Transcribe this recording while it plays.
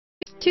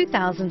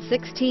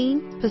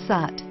2016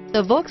 Passat.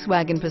 The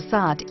Volkswagen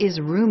Passat is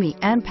roomy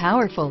and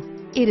powerful.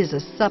 It is a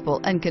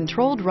supple and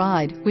controlled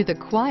ride with a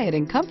quiet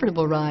and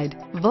comfortable ride.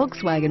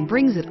 Volkswagen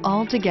brings it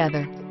all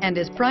together and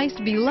is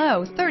priced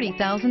below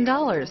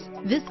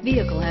 $30,000. This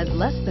vehicle has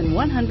less than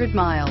 100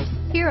 miles.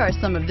 Here are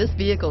some of this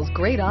vehicle's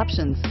great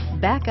options: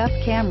 backup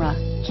camera,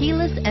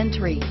 keyless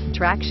entry,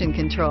 traction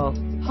control,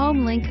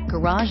 HomeLink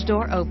garage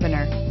door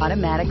opener,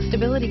 automatic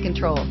stability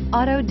control,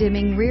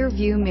 auto-dimming rear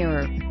view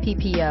mirror,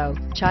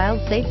 PPO, child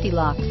safety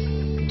locks,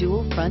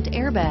 dual front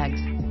airbags,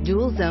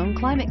 dual zone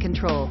climate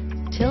control,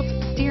 tilt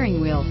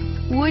steering wheel.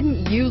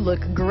 Wouldn't you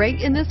look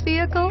great in this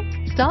vehicle?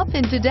 Stop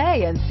in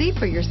today and see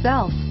for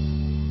yourself.